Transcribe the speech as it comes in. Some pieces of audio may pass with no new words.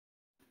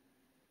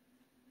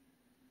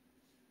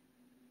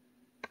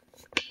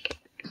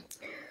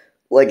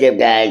What's up,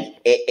 guys?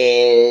 It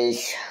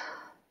is.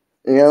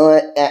 You know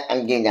what?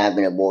 I'm just not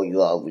gonna bore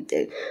you all with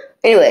this.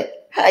 Anyway,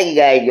 how you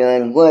guys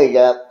doing? What's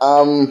up?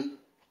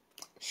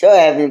 So I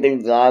haven't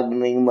been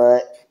vlogging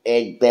much.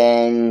 It's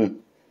been.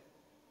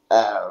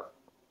 I'm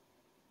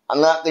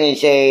not gonna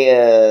say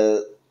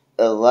a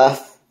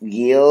rough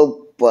year,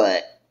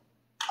 but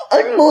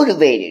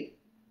unmotivated.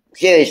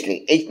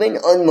 Seriously, it's been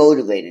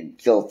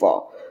unmotivated so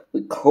far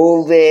with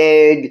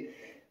COVID.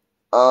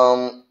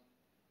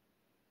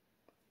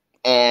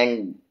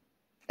 And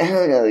I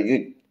don't know,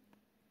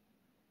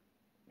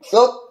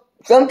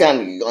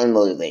 sometimes it's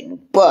unmotivating,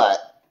 but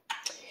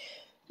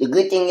the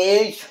good thing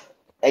is,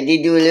 I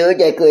did do a little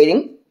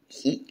decorating.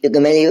 See, look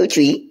at my little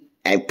tree.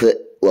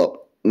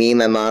 Me and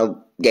my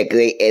mom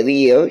decorate every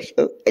year,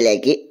 so I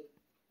like it.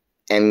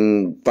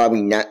 I'm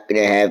probably not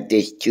gonna have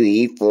this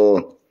tree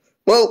for,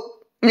 probably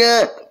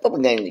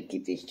gonna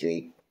keep this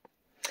tree.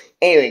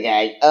 Anyway,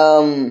 guys,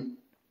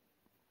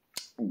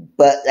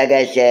 but like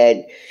I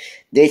said,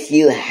 this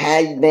year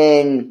has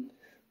been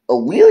a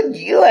weird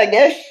year, I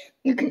guess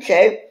you can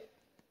say.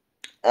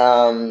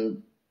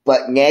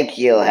 But next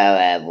year,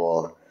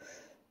 however,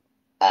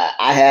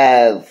 I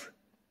have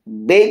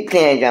big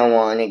plans I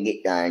want to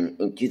get done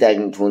in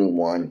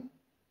 2021.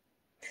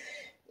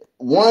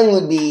 One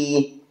would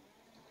be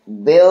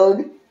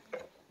build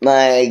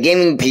my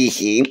gaming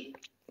PC.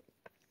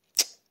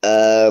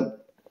 No,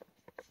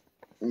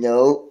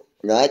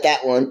 not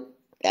that one.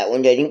 That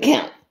one doesn't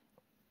count.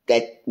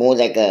 That's more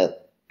like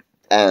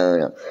I don't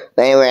know.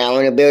 But anyway, I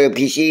want to build a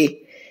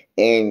PC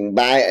and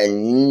buy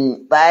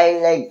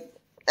I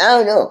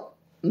don't know,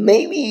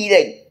 maybe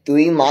like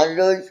 3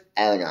 monitors.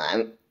 I don't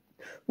know.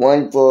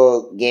 One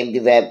for game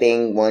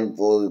developing, one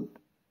for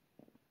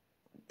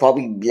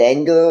probably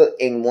Blender,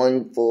 and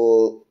one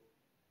for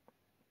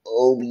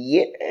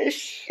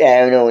OBS. I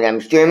don't know when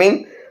I'm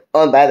streaming.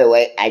 Oh, by the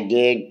way, I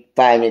did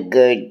find a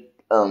good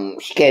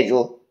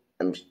schedule.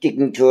 I'm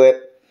sticking to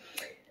it.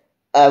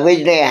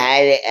 Originally, I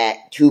had it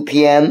at 2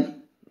 p.m.,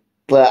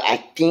 but I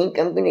think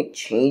I'm going to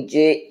change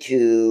it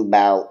to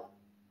about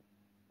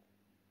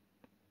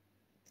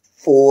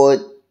 4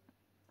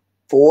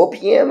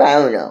 p.m.? I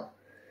don't know.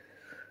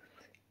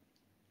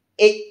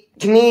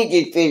 To me, it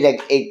just feels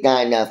like it's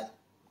not enough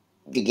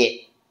to get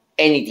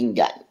anything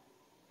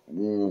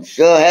done.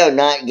 Sure hell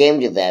not game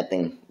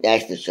developing,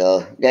 that's for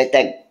sure. That's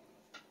like,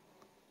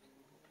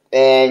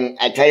 and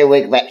I tried to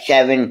wake up at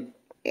 7.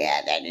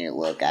 Yeah, that didn't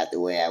work out the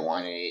way I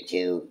wanted it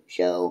to.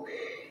 So,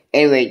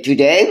 anyway,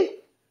 today,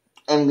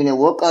 I'm gonna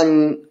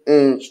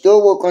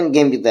still work on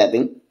game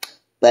developing,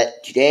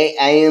 but today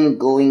I am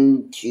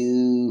going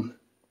to,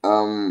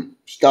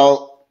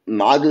 start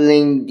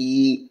modeling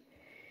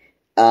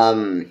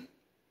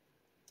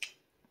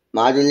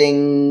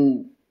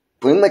modeling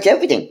pretty much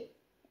everything.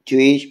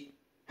 Trees,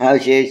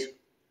 houses,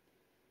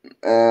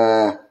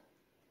 yeah,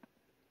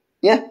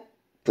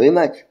 pretty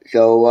much.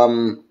 So,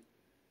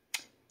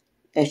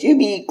 that should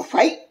be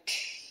quite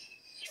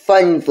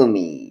fun for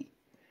me.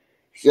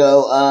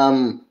 So,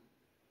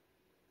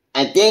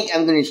 I think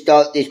I'm going to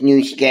start this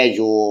new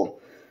schedule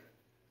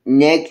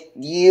next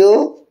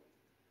year,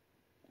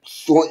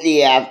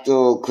 shortly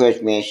after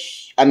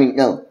Christmas.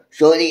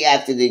 Shortly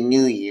after the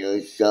New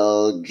Year.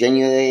 So,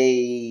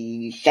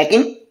 January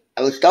 2nd,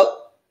 I will start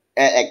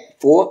at like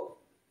 4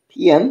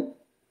 p.m.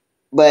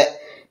 But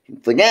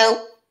for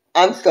now,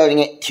 I'm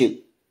starting at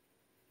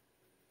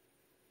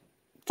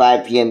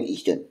 5 p.m.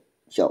 Eastern.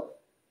 So,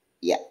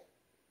 yeah.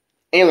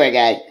 Anyway,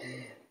 guys,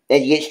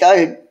 let's get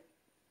started.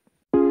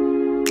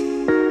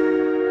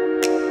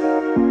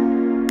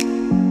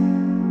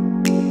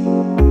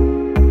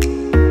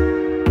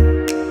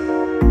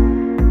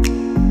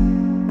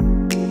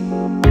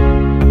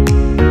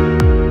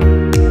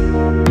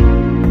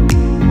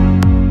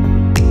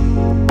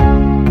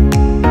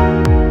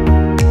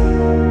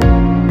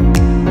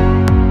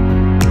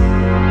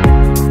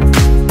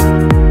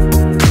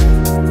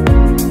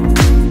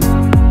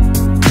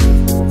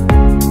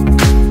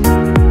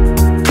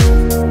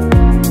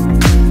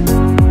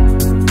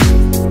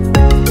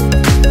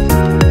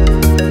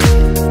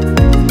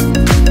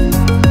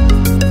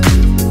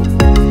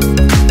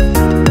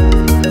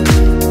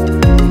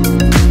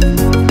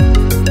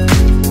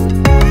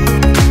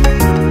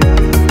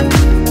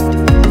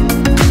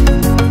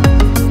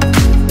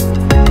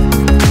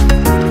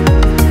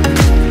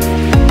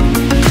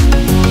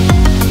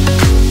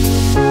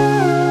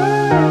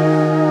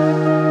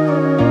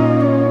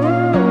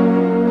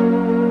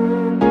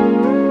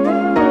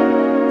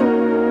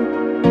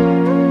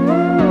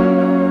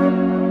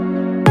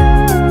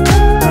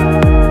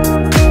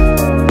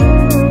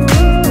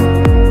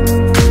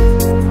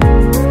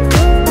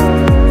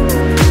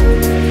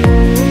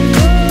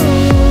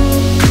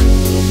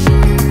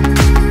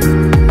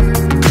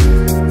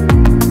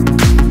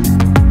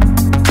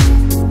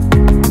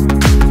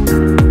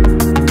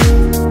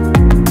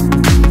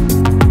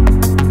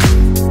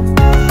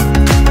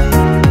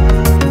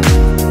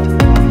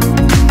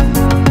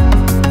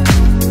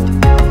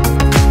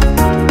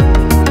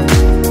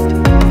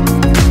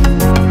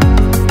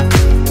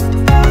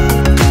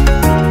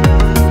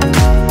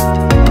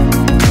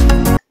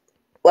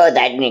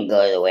 well, that didn't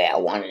go the way I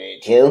wanted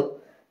it to.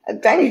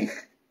 I'm trying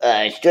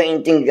to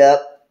straighten things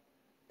up,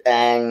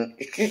 and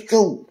it's just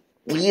so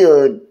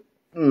weird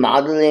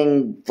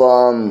modeling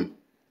from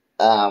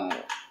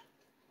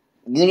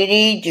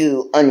Unity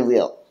to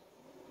Unreal.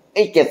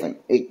 It's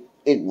different. It's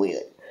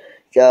weird.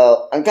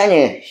 So I'm trying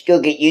to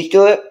still get used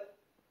to it.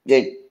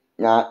 Just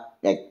not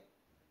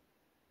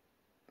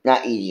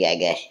not easy, I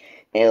guess.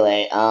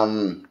 Anyway,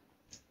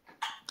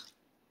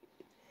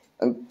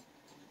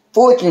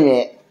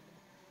 unfortunate.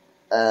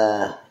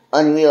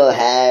 Unreal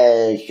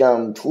has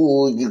some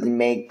tools you can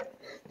make,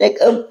 like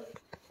a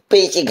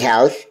basic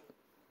house.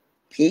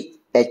 See,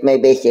 that's my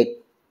basic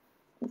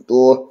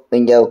door,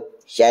 window,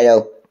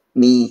 shadow,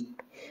 me.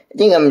 I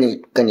think I'm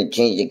just gonna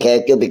change the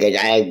character because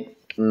I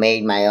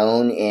made my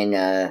own in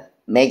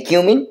Make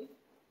Human.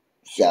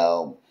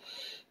 So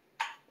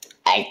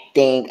I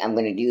think I'm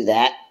gonna do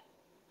that.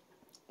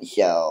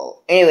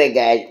 So anyway,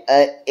 guys,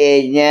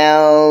 it's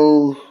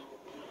now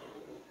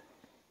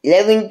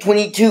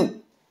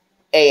 11:22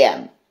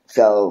 a.m.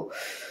 So,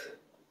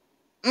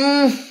 do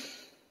I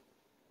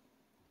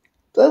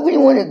really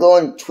want to go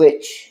on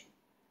Twitch?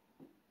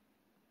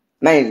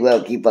 Might as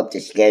well keep up the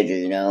schedule,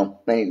 you know?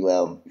 Might as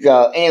well.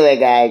 So, anyway,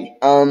 guys,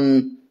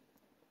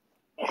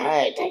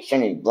 that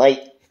sun is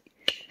bright.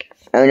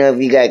 I don't know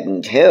if you guys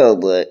can tell,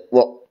 but,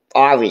 well,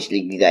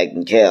 obviously you guys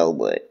can tell,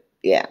 but,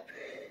 yeah.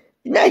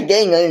 Nice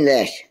day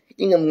nonetheless. I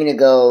think I'm gonna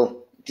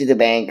go to the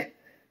bank,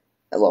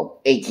 well,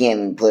 ATM,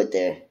 and put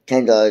the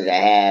 $10 I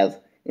have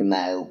in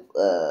my,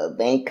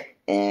 bank,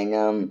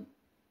 and,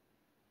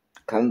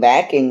 come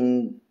back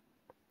and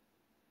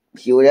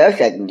see what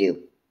else I can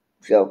do.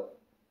 So,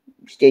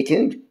 stay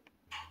tuned.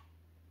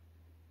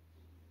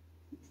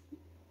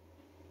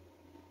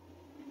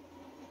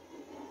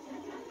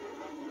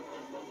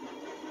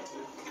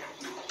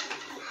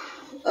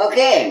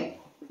 Okay,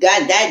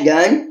 got that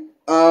done.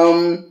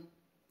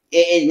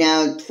 It is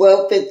now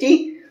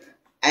 12:50.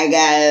 I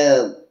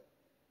got,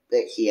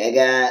 let's see, I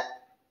got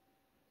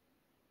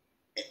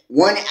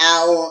 1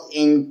 hour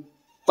and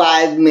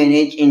 5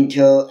 minutes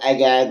until I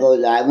gotta go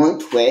live on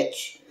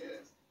Twitch.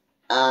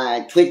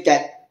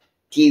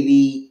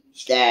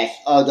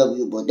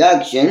 Twitch.tv/RW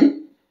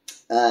Production.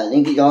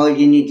 Link is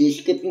always in the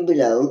description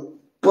below.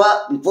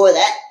 But before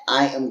that,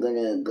 I am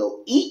gonna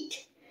go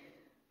eat.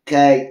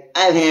 Cause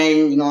I've had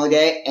anything all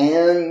day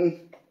and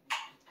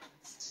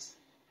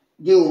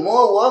do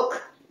more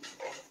work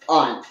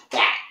on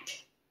that.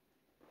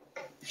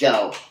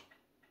 So,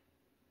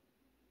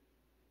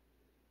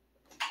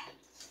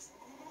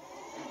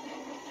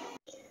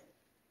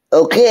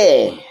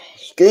 okay,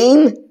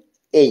 stream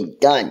is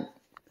done.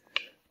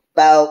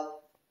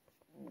 About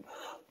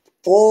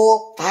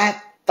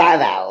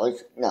 5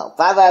 hours. No,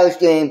 5 hours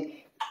stream.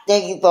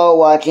 Thank you for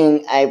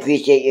watching. I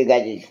appreciate you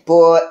guys'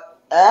 support.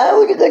 It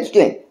was a good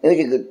stream. It was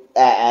a good,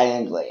 I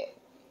enjoyed it.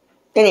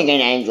 Then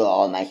again, I enjoy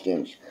all my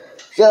streams.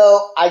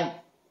 So, I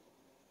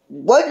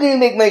was gonna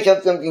make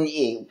myself something to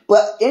eat,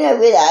 but then I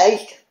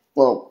realized,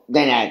 well,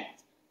 I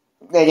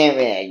didn't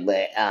realize,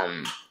 but,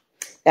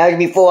 that was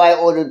before I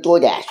ordered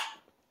DoorDash.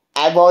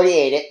 I've already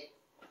ate it.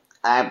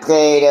 I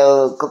played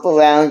a couple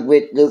rounds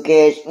with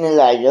Lucas and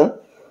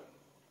Elijah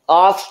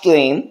off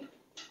stream.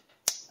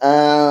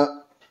 I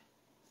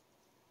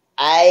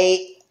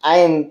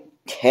am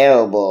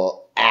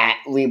terrible at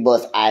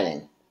Rebirth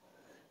Island.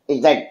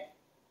 It's like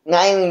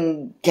not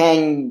even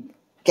 10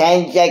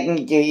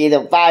 seconds to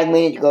either 5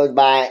 minutes goes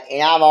by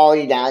and I'm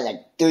already down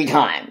like 3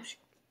 times.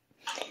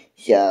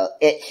 So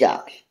it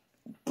sucks.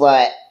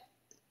 But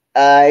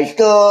it's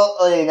still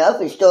early enough.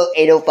 It's still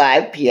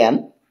 8:05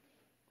 p.m.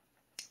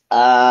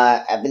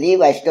 I believe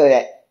I started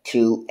at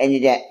 2,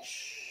 ended at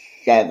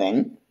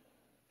 7.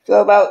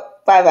 So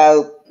about 5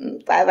 hours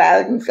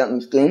and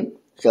something stream.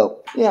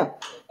 So, yeah.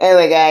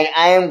 Anyway, guys,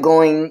 I am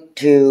going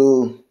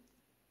to,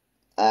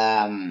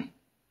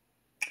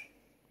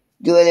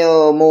 do a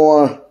little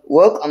more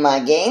work on my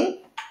game.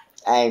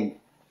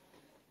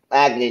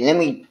 Actually, let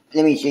me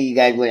show you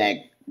guys what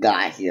I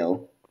got here.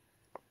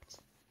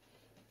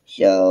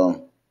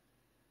 So,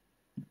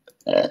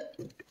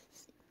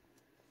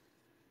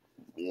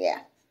 yeah.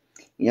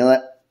 You know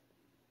what?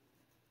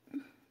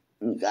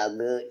 It's all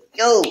good.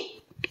 Yo!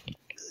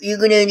 You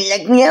gonna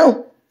let me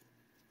know?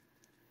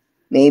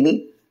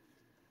 Maybe?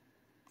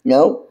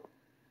 No?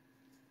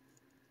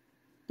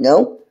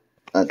 No?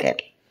 Okay.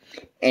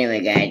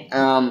 Anyway, guys,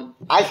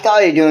 I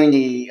started doing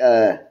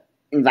the,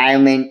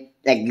 environment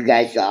like you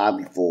guys saw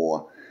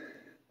before.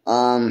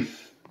 I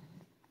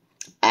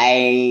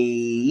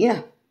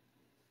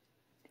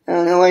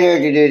don't know what else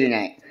to do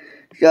tonight.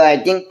 So I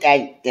think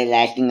that's the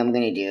last thing I'm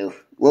gonna do.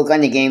 Work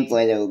on the game for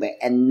a little bit.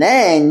 And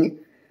then,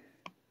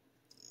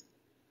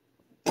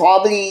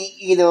 probably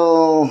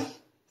either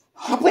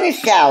hop in a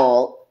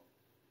shower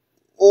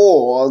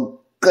or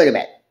go to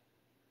bed.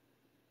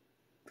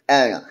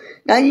 I don't know.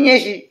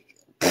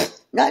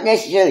 Not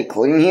necessarily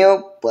cold in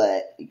here,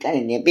 but it's kind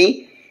of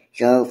nippy.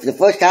 So for the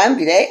first time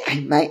today, I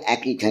might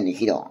actually turn the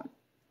heat on.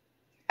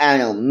 I don't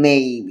know,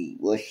 maybe.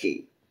 We'll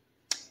see.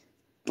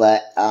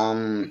 But,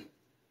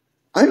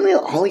 Unreal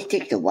always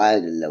takes a while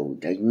to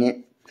load, doesn't it?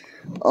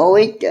 Oh,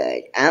 it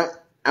does. I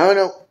don't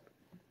know.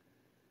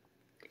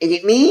 Is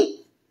it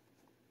me?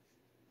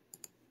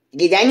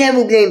 Because I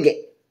never blamed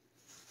it.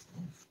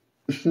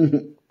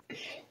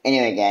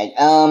 Anyway, guys,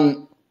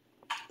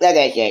 like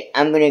I said,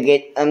 I'm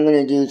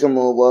gonna do some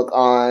more work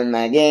on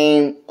my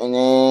game, and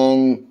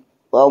then,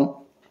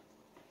 well,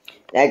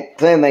 that's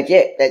pretty much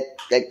it.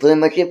 That's pretty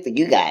much it for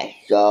you guys.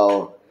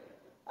 So,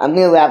 I'm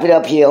gonna wrap it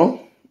up here.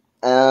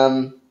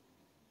 I'm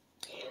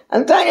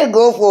trying to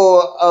go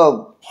for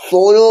a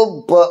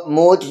shorter but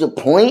more to the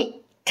point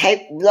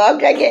type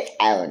vlog, I guess.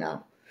 I don't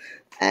know.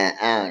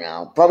 I don't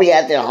know. Probably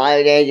after the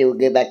holidays, it will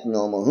get back to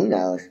normal. Who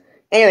knows?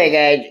 Anyway,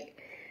 guys,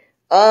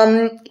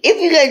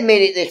 if you guys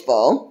made it this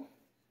far,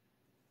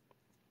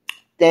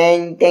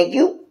 then thank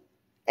you.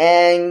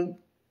 And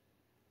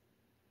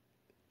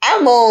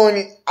I'm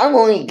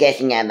only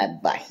guessing at my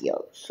butt here,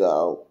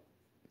 so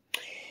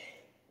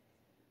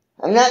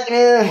I'm not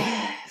gonna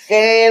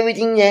say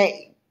everything that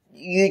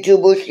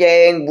YouTube was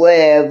saying,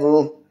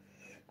 whatever.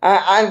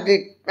 I'm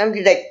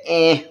just like,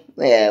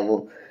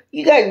 whatever.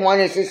 You guys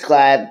want to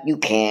subscribe, you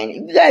can.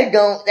 If you guys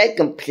don't, that's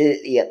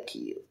completely up to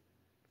you.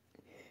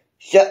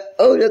 So,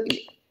 oh look,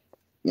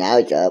 now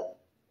it's up.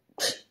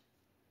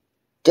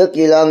 Took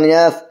you long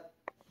enough.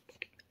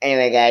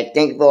 Anyway, guys,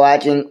 thank you for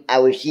watching. I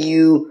will see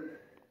you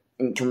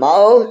in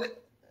tomorrow's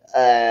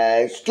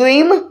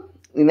stream.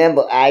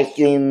 Remember, I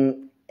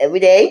stream every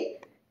day,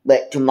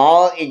 but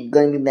tomorrow is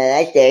going to be my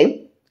last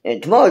day.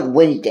 And tomorrow is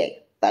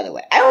Wednesday, by the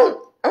way. I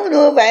don't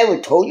know if I ever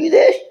told you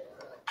this,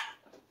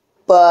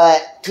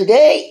 but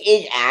today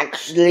is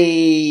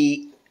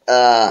actually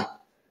December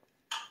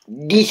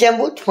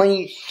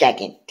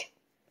 22nd.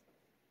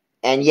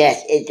 And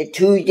yes, it's a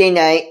Tuesday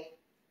night,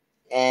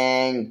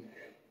 and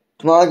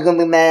tomorrow's gonna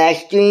be my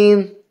last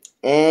stream,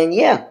 and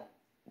yeah.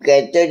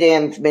 Because Thursday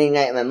I'm spending the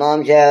night at my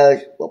mom's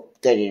house. Well,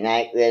 Thursday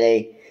night,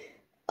 really.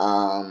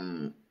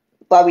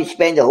 Probably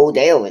spend the whole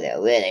day over there,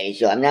 really.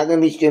 So I'm not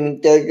going to be streaming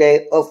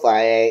Thursday or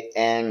Friday.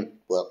 And,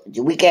 well, it's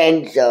a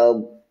weekend,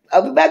 so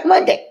I'll be back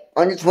Monday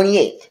on the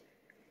 28th.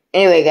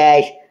 Anyway,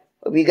 guys,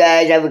 hope you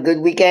guys have a good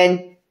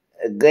weekend,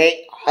 a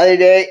great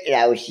holiday, and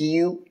I will see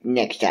you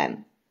next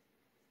time.